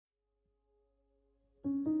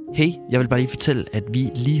Hey, jeg vil bare lige fortælle, at vi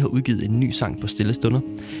lige har udgivet en ny sang på Stille Stunder.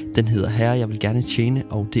 Den hedder Herre, jeg vil gerne tjene,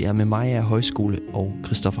 og det er med mig af Højskole og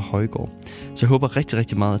Christoffer Højlund. Så jeg håber rigtig,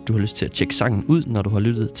 rigtig meget, at du har lyst til at tjekke sangen ud, når du har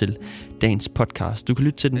lyttet til dagens podcast. Du kan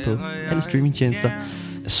lytte til den på alle streamingtjenester,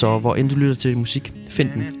 så hvor end du lytter til musik, find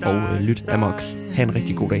den og lyt amok. Ha' en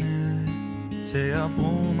rigtig god dag. Til at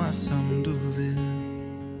bruge mig som du vil.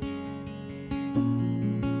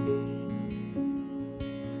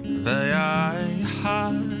 Hvad jeg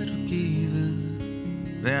har du givet,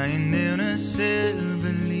 hver en nævne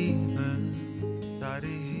selve livet, der det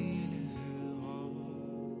hele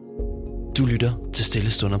hører. Du lytter til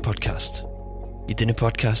Stille Stunder podcast. I denne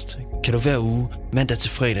podcast kan du hver uge, mandag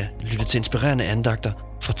til fredag, lytte til inspirerende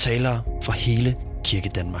andagter fra talere fra hele Kirke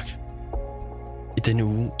Danmark. I denne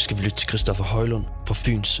uge skal vi lytte til Christoffer Højlund fra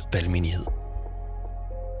Fyns Valgmenighed.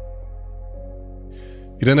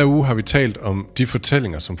 I denne uge har vi talt om de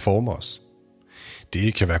fortællinger, som former os.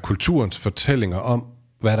 Det kan være kulturens fortællinger om,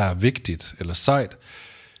 hvad der er vigtigt eller sejt.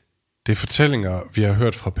 Det er fortællinger, vi har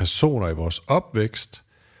hørt fra personer i vores opvækst.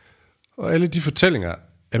 Og alle de fortællinger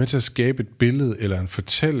er med til at skabe et billede eller en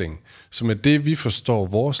fortælling, som er det, vi forstår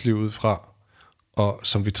vores liv ud fra, og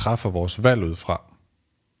som vi træffer vores valg ud fra.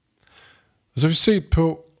 Og så har vi set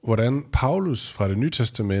på, hvordan Paulus fra Det Nye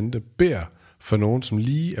Testamente beder for nogen, som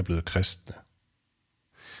lige er blevet kristne.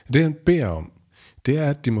 Det han beder om, det er,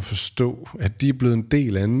 at de må forstå, at de er blevet en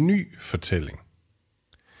del af en ny fortælling.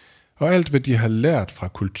 Og alt, hvad de har lært fra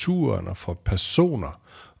kulturen og fra personer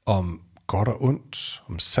om godt og ondt,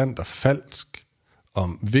 om sandt og falsk,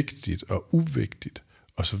 om vigtigt og uvigtigt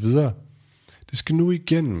osv., det skal nu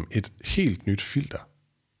igennem et helt nyt filter.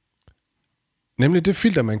 Nemlig det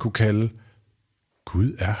filter, man kunne kalde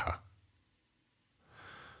Gud er her.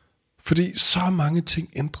 Fordi så mange ting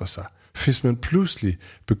ændrer sig, hvis man pludselig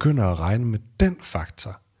begynder at regne med den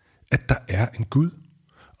faktor, at der er en Gud,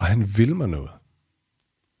 og han vil mig noget.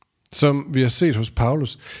 Som vi har set hos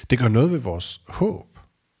Paulus, det gør noget ved vores håb.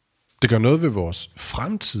 Det gør noget ved vores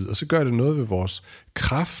fremtid, og så gør det noget ved vores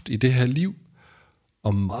kraft i det her liv,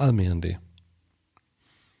 og meget mere end det.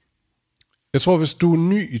 Jeg tror, hvis du er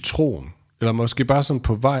ny i troen, eller måske bare sådan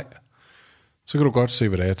på vej, så kan du godt se,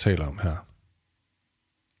 hvad det er, jeg taler om her.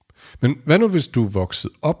 Men hvad nu, hvis du er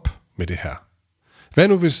vokset op med det her? Hvad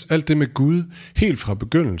nu, hvis alt det med Gud helt fra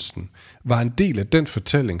begyndelsen var en del af den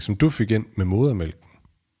fortælling, som du fik ind med modermælken?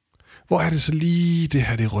 Hvor er det så lige det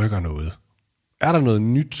her, det rykker noget? Er der noget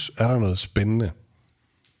nyt? Er der noget spændende?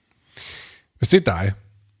 Hvis det er dig,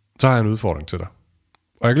 så har jeg en udfordring til dig.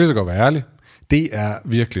 Og jeg kan lige så godt være ærlig. Det er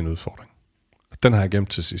virkelig en udfordring. Den har jeg gemt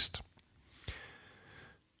til sidst.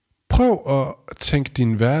 Prøv at tænke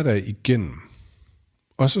din hverdag igennem.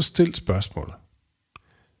 Og så stil spørgsmålet.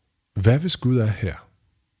 Hvad hvis Gud er her?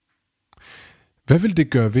 Hvad vil det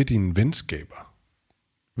gøre ved dine venskaber,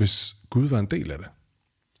 hvis Gud var en del af det?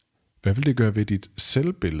 Hvad vil det gøre ved dit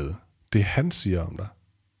selvbillede, det han siger om dig?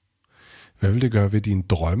 Hvad vil det gøre ved dine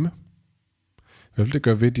drømme? Hvad vil det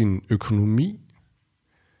gøre ved din økonomi?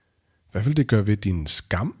 Hvad vil det gøre ved din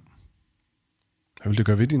skam? Hvad vil det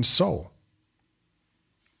gøre ved din sorg?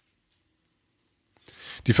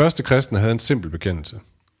 De første kristne havde en simpel bekendelse.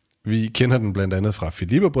 Vi kender den blandt andet fra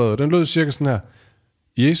Filipperbrevet, og den lød cirka sådan her.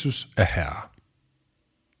 Jesus er herre.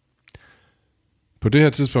 På det her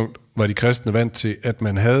tidspunkt var de kristne vant til, at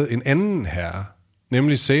man havde en anden herre,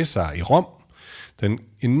 nemlig Cæsar i Rom, den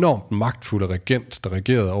enormt magtfulde regent, der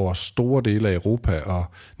regerede over store dele af Europa og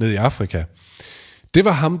ned i Afrika. Det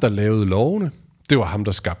var ham, der lavede lovene, det var ham,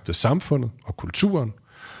 der skabte samfundet og kulturen,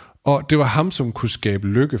 og det var ham, som kunne skabe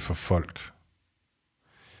lykke for folk.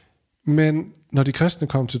 Men når de kristne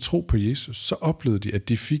kom til tro på Jesus, så oplevede de, at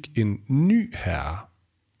de fik en ny herre.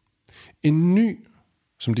 En ny,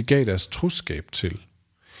 som de gav deres troskab til.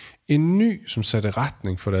 En ny, som satte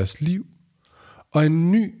retning for deres liv. Og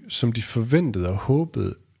en ny, som de forventede og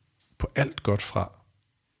håbede på alt godt fra.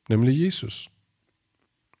 Nemlig Jesus.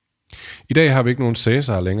 I dag har vi ikke nogen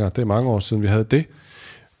Cæsar længere. Det er mange år siden, vi havde det.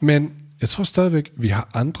 Men jeg tror stadigvæk, vi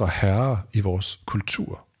har andre herrer i vores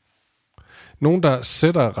kultur. Nogen, der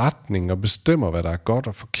sætter retning og bestemmer, hvad der er godt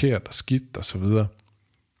og forkert og skidt og så videre.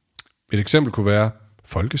 Et eksempel kunne være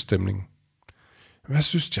folkestemningen. Hvad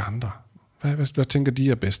synes de andre? Hvad tænker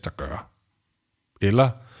de er bedst at gøre?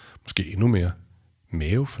 Eller, måske endnu mere,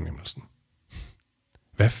 mavefornemmelsen.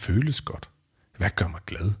 Hvad føles godt? Hvad gør mig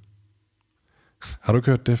glad? Har du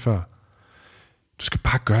ikke hørt det før? Du skal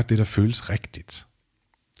bare gøre det, der føles rigtigt.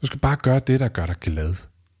 Du skal bare gøre det, der gør dig glad.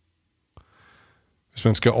 Hvis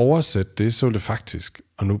man skal oversætte det, så vil det faktisk,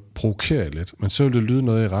 og nu provokerer jeg lidt, men så vil det lyde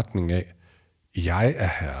noget i retning af, jeg er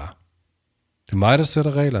herre. Det er mig, der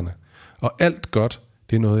sætter reglerne, og alt godt,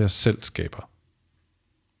 det er noget, jeg selv skaber.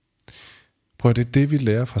 Prøv at det er det, vi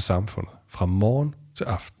lærer fra samfundet. Fra morgen til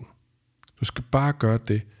aften. Du skal bare gøre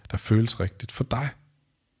det, der føles rigtigt for dig.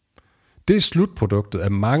 Det er slutproduktet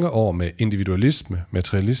af mange år med individualisme,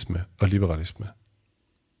 materialisme og liberalisme.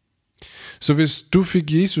 Så hvis du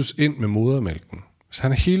fik Jesus ind med modermælken, hvis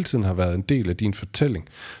han hele tiden har været en del af din fortælling,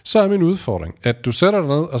 så er min udfordring, at du sætter dig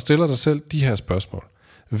ned og stiller dig selv de her spørgsmål.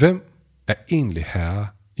 Hvem er egentlig herre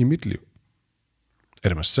i mit liv? Er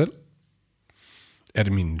det mig selv? Er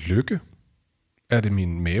det min lykke? Er det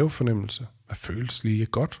min mavefornemmelse? Hvad føles lige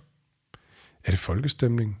godt? Er det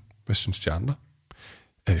folkestemning? Hvad synes de andre?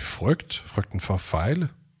 Er det frygt? Frygten for at fejle?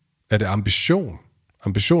 Er det ambition?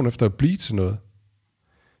 Ambition efter at blive til noget?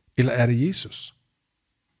 Eller er det Jesus?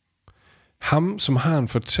 Ham, som har en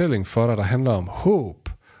fortælling for dig, der handler om håb,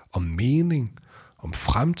 om mening, om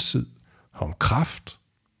fremtid, om kraft.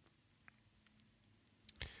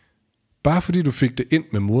 Bare fordi du fik det ind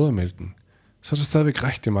med modermælken, så er der stadigvæk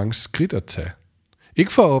rigtig mange skridt at tage.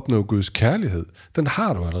 Ikke for at opnå Guds kærlighed, den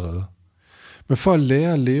har du allerede. Men for at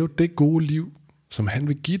lære at leve det gode liv, som han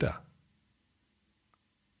vil give dig.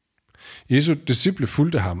 Jesu disciple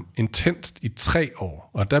fulgte ham intenst i 3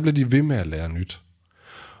 år, og der blev de ved med at lære nyt.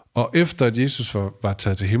 Og efter at Jesus var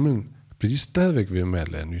taget til himlen, blev de stadigvæk ved med at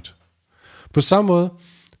lære nyt. På samme måde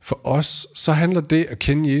for os, så handler det at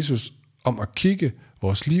kende Jesus om at kigge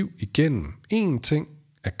vores liv igennem én ting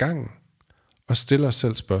ad gangen, og stille os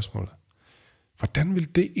selv spørgsmålet. Hvordan ville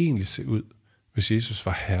det egentlig se ud, hvis Jesus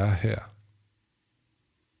var herre her?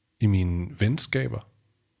 I mine venskaber,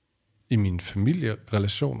 i mine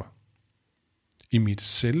familierelationer, i mit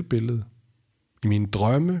selvbillede, i mine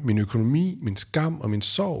drømme, min økonomi, min skam og min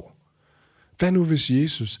sorg. Hvad nu hvis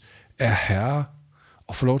Jesus er herre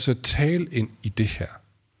og får lov til at tale ind i det her?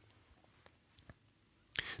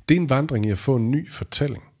 Det er en vandring i at få en ny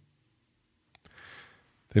fortælling.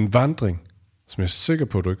 Det er en vandring, som jeg er sikker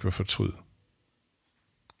på, at du ikke vil fortryde.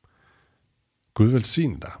 Gud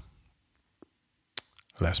velsigne dig.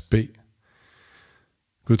 Lad os bede.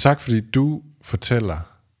 Gud, tak fordi du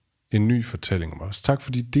fortæller en ny fortælling om os. Tak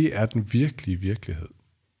fordi det er den virkelige virkelighed.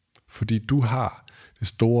 Fordi du har det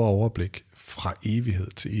store overblik fra evighed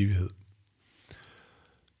til evighed.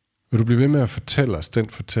 Vil du blive ved med at fortælle os den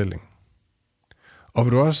fortælling? Og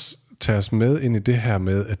vil du også tage os med ind i det her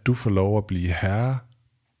med, at du får lov at blive herre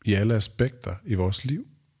i alle aspekter i vores liv?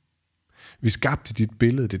 Vi er skabt i dit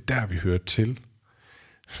billede, det er der vi hører til.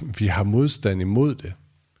 Vi har modstand imod det.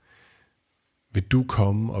 Vil du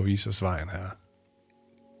komme og vise os vejen, Herre?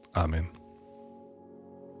 Amen.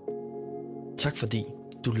 Tak fordi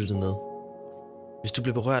du lyttede med. Hvis du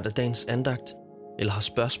blev berørt af dagens andagt eller har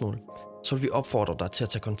spørgsmål, så vil vi opfordre dig til at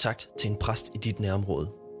tage kontakt til en præst i dit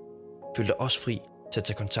nærområde. Føl dig også fri til at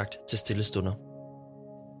tage kontakt til Stille Stunder.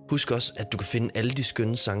 Husk også, at du kan finde alle de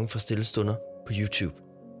skønne sange fra Stille Stunder på YouTube.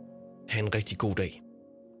 Ha' en rigtig god dag.